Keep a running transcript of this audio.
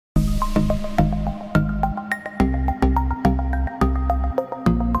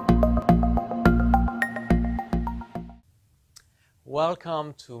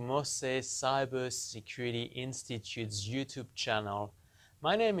welcome to Moses Cybersecurity Institute's YouTube channel.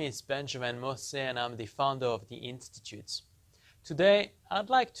 My name is Benjamin Mose and I'm the founder of the Institute. Today, I'd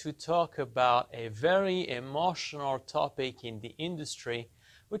like to talk about a very emotional topic in the industry,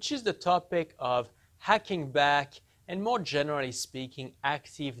 which is the topic of hacking back and, more generally speaking,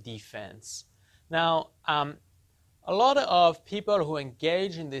 active defense. Now, a lot of people who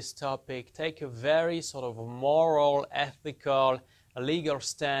engage in this topic take a very sort of moral, ethical, legal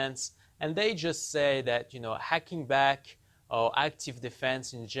stance, and they just say that, hacking back or active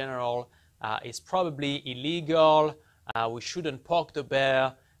defense in general is probably illegal, we shouldn't poke the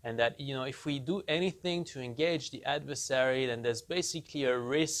bear, and that, if we do anything to engage the adversary, then there's basically a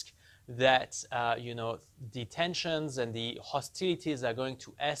risk that, the tensions and the hostilities are going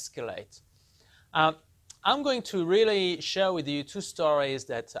to escalate. I'm going to really share with you two stories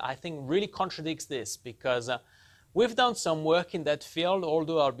that I think really contradicts this, because we've done some work in that field,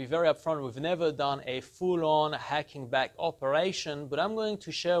 although I'll be very upfront, we've never done a full-on hacking back operation, but I'm going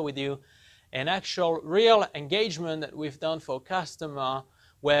to share with you an actual real engagement that we've done for a customer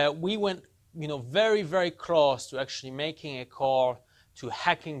where we went very, very close to actually making a call to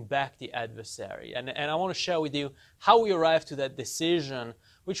hacking back the adversary. And I want to share with you how we arrived to that decision,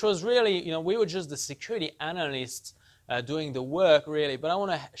 which was really, we were just the security analysts doing the work, really. But I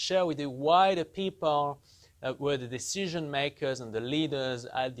want to share with you why the people that were the decision makers and the leaders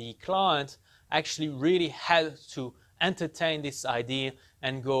at the client actually really had to entertain this idea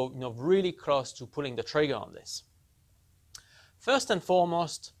and go, really close to pulling the trigger on this. First and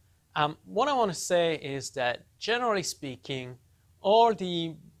foremost, what I want to say is that, generally speaking, all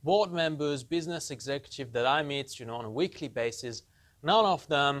the board members, business executives that I meet, on a weekly basis, none of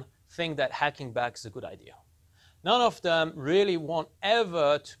them think that hacking back is a good idea. None of them really want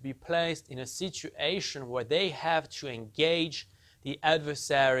ever to be placed in a situation where they have to engage the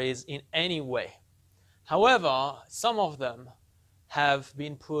adversaries in any way. However, some of them have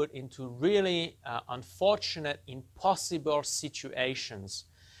been put into really unfortunate, impossible situations.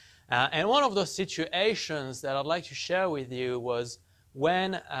 And one of those situations that I'd like to share with you was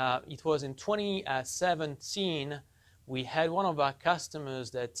when it was in 2017, we had one of our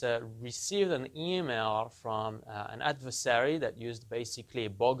customers that received an email from an adversary that used basically a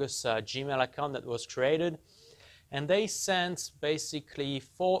bogus Gmail account that was created. And they sent basically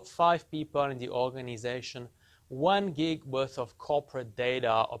 5 people in the organization 1 gig worth of corporate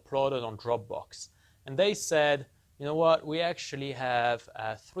data uploaded on Dropbox. And they said, you know what, we actually have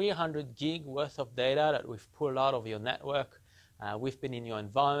 300 gig worth of data that we've pulled out of your network. We've been in your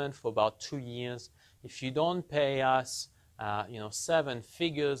environment for about 2 years. If you don't pay us, 7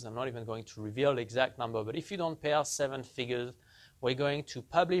 figures, I'm not even going to reveal the exact number, but if you don't pay us 7 figures, we're going to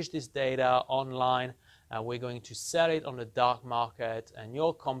publish this data online. We're going to sell it on the dark market, and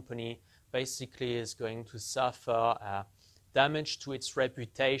your company basically is going to suffer damage to its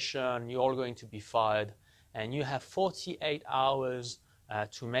reputation. You're all going to be fired. And you have 48 hours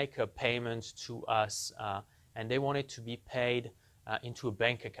to make a payment to us, and they want it to be paid into a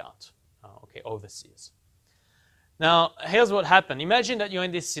bank account, overseas. Now, here's what happened. Imagine that you're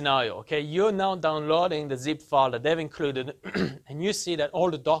in this scenario, You're now downloading the zip file that they've included, and you see that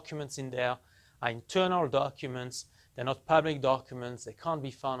all the documents in there are internal documents. They're not public documents. They can't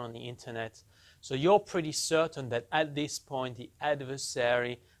be found on the internet. So you're pretty certain that at this point, the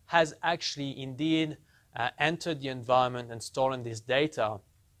adversary has actually indeed entered the environment and stolen this data.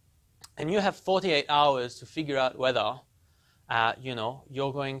 And you have 48 hours to figure out whether,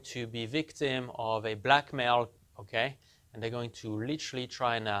 you're going to be victim of a blackmail, and they're going to literally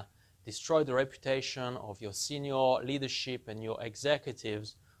try and destroy the reputation of your senior leadership and your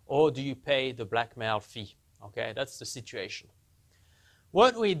executives, or do you pay the blackmail fee? That's the situation.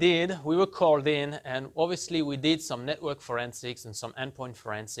 What we did, we were called in, and obviously we did some network forensics and some endpoint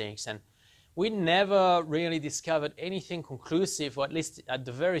forensics, and we never really discovered anything conclusive, or at least at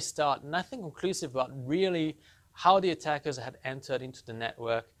the very start, nothing conclusive about really how the attackers had entered into the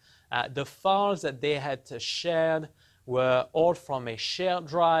network. The files that they had shared were all from a shared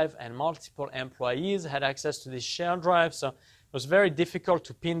drive, and multiple employees had access to this shared drive, so it was very difficult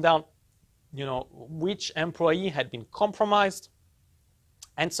to pin down, which employee had been compromised.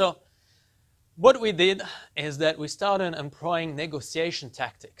 And so what we did is that we started employing negotiation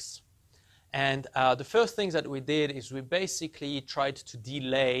tactics. And the first things that we did is we basically tried to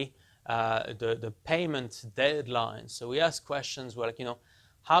delay the payment deadline. So we asked questions like,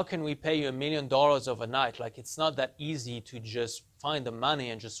 how can we pay you $1 million overnight? Like, it's not that easy to just find the money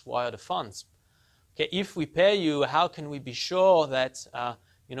and just wire the funds. If we pay you, how can we be sure that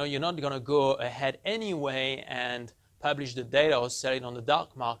you're not going to go ahead anyway and publish the data or sell it on the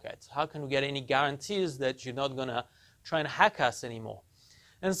dark market? How can we get any guarantees that you're not going to try and hack us anymore?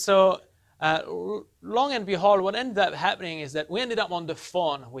 And so long and behold, what ended up happening is that we ended up on the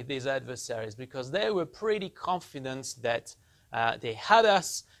phone with these adversaries because they were pretty confident that they had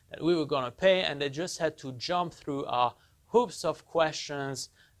us, that we were going to pay, and they just had to jump through our hoops of questions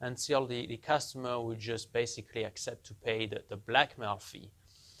until the customer would just basically accept to pay the blackmail fee.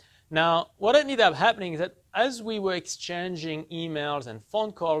 Now, what ended up happening is that as we were exchanging emails and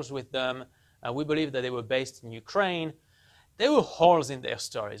phone calls with them, we believe that they were based in Ukraine, there were holes in their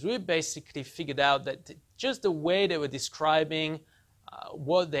stories. We basically figured out that just the way they were describing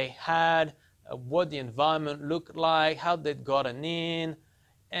what they had, what the environment looked like, how they'd gotten in,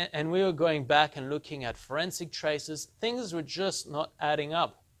 and we were going back and looking at forensic traces, things were just not adding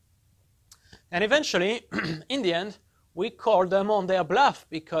up. And eventually, in the end, we called them on their bluff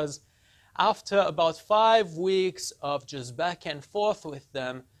because after about 5 weeks of just back and forth with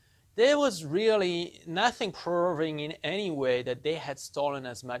them, there was really nothing proving in any way that they had stolen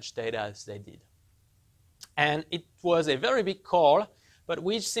as much data as they did. And it was a very big call, but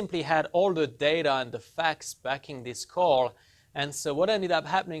we simply had all the data and the facts backing this call. And so what ended up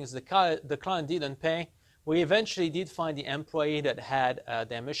happening is the client didn't pay. We eventually did find the employee that had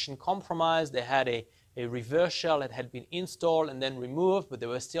their machine compromised. They had a reverse shell that had been installed and then removed, but there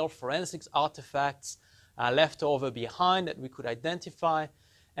were still forensics artifacts left over behind that we could identify.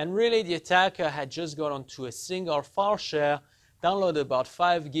 And really, the attacker had just gone onto a single file share, downloaded about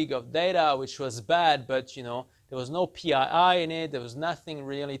 5 gig of data, which was bad, but there was no PII in it. There was nothing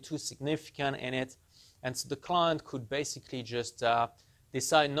really too significant in it. And so the client could basically just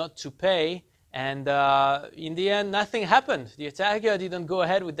decide not to pay. And in the end, nothing happened. The attacker didn't go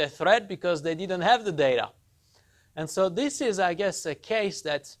ahead with their threat because they didn't have the data. And so this is, I guess, a case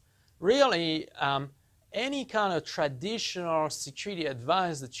that really any kind of traditional security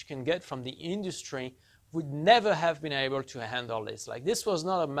advice that you can get from the industry would never have been able to handle this. Like, this was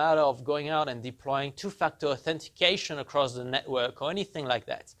not a matter of going out and deploying two-factor authentication across the network or anything like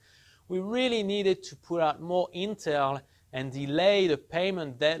that. We really needed to put out more intel and delay the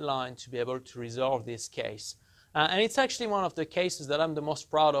payment deadline to be able to resolve this case. And it's actually one of the cases that I'm the most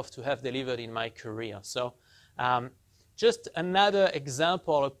proud of to have delivered in my career. So just another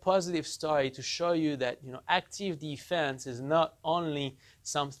example, a positive story to show you that active defense is not only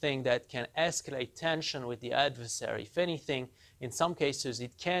something that can escalate tension with the adversary. If anything, in some cases,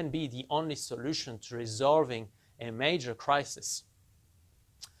 it can be the only solution to resolving a major crisis.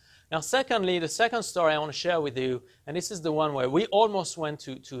 Now, secondly, the second story I want to share with you, and this is the one where we almost went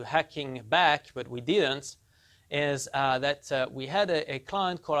to hacking back, but we didn't, is that we had a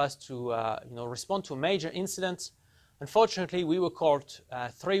client call us to respond to a major incident. Unfortunately, we were called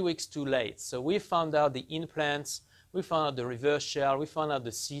 3 weeks too late. So we found out the implants, we found out the reverse shell, we found out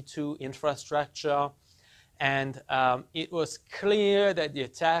the C2 infrastructure, and it was clear that the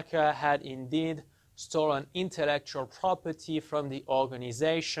attacker had indeed stolen intellectual property from the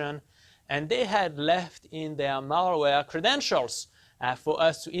organization, and they had left in their malware credentials for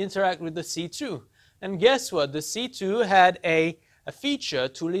us to interact with the C2. And guess what? The C2 had a feature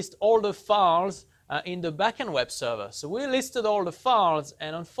to list all the files in the backend web server. So we listed all the files,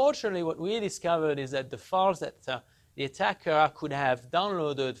 and unfortunately what we discovered is that the files that the attacker could have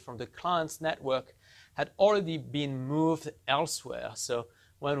downloaded from the client's network had already been moved elsewhere. So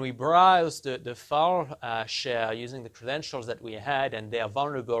when we browsed the file share using the credentials that we had and their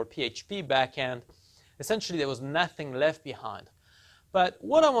vulnerable PHP backend, essentially there was nothing left behind. But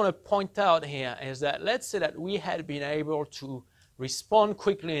what I want to point out here is that let's say that we had been able to respond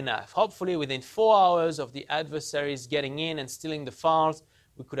quickly enough. Hopefully within 4 hours of the adversaries getting in and stealing the files,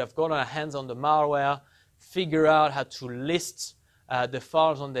 we could have gotten our hands on the malware, figure out how to list the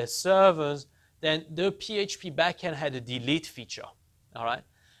files on their servers. Then the PHP backend had a delete feature. All right.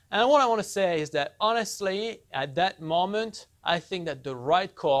 And what I want to say is that honestly, at that moment, I think that the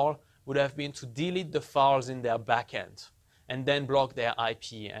right call would have been to delete the files in their backend and then block their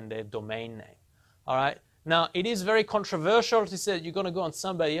IP and their domain name. All right. Now, it is very controversial to say that you're going to go on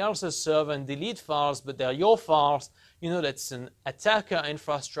somebody else's server and delete files, but they're your files. You know that's an attacker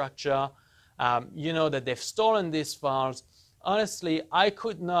infrastructure. You know that they've stolen these files. Honestly, I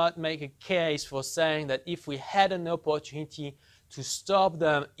could not make a case for saying that if we had an opportunity to stop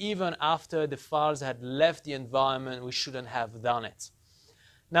them even after the files had left the environment, we shouldn't have done it.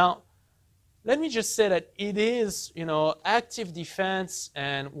 Now, let me just say that it is, active defense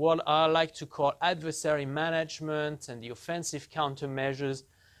and what I like to call adversary management and the offensive countermeasures.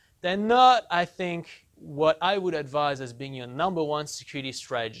 They're not, I think, what I would advise as being your #1 security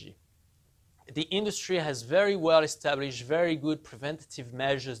strategy. the industry has very well established, very good preventative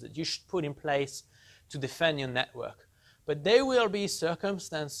measures that you should put in place to defend your network. But there will be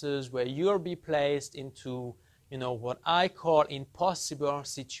circumstances where you'll be placed into, what I call impossible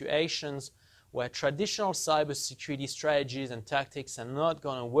situations where traditional cybersecurity strategies and tactics are not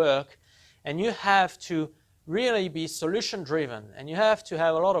going to work, and you have to really be solution driven, and you have to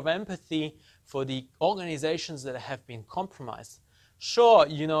have a lot of empathy for the organizations that have been compromised. Sure,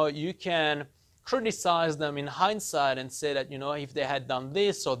 you can criticize them in hindsight and say that, if they had done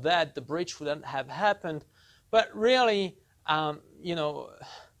this or that, the breach wouldn't have happened. But really, I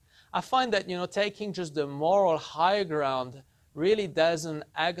find that, taking just the moral high ground really doesn't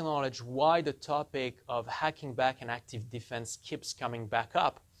acknowledge why the topic of hacking back and active defense keeps coming back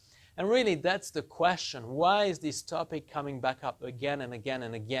up. And really, that's the question. Why is this topic coming back up again and again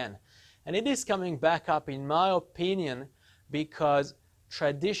and again? And it is coming back up, in my opinion, because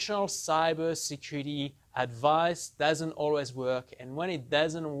traditional cybersecurity advice doesn't always work. And when it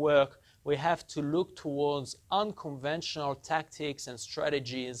doesn't work, we have to look towards unconventional tactics and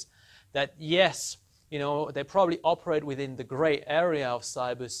strategies that, yes, they probably operate within the gray area of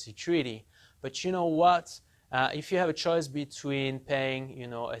cybersecurity. But you know what? If you have a choice between paying, a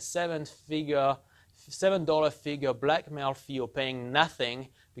 $7 figure blackmail fee or paying nothing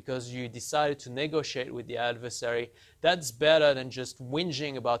because you decided to negotiate with the adversary, that's better than just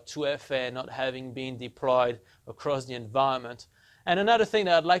whinging about 2FA not having been deployed across the environment. And another thing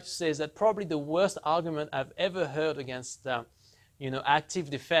that I'd like to say is that probably the worst argument I've ever heard against active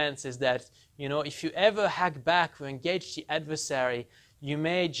defense is that, if you ever hack back or engage the adversary, you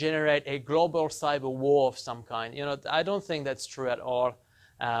may generate a global cyber war of some kind. I don't think that's true at all.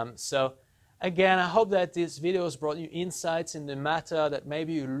 So again, I hope that this video has brought you insights in the matter, that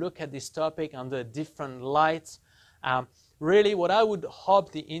maybe you look at this topic under a different light. Really, what I would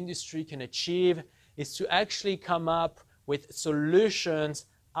hope the industry can achieve is to actually come up with solutions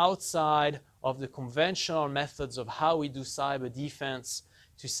outside of the conventional methods of how we do cyber defense,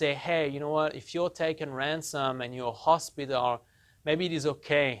 to say, hey, you know what, if you're taking ransom and you're a hospital, maybe it is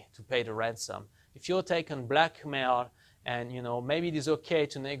okay to pay the ransom. If you're taking blackmail and, maybe it is okay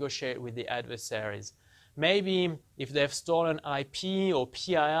to negotiate with the adversaries. Maybe if they've stolen IP or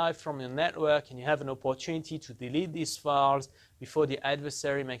PII from your network and you have an opportunity to delete these files before the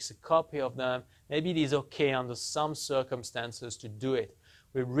adversary makes a copy of them, maybe it is okay under some circumstances to do it.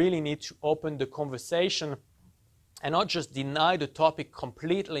 We really need to open the conversation and not just deny the topic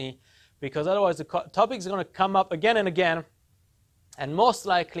completely, because otherwise the topic is going to come up again and again, and most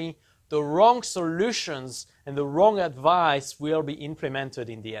likely the wrong solutions and the wrong advice will be implemented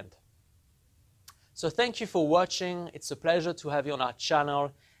in the end. So thank you for watching. It's a pleasure to have you on our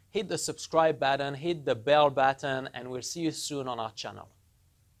channel. Hit the subscribe button, hit the bell button, and we'll see you soon on our channel.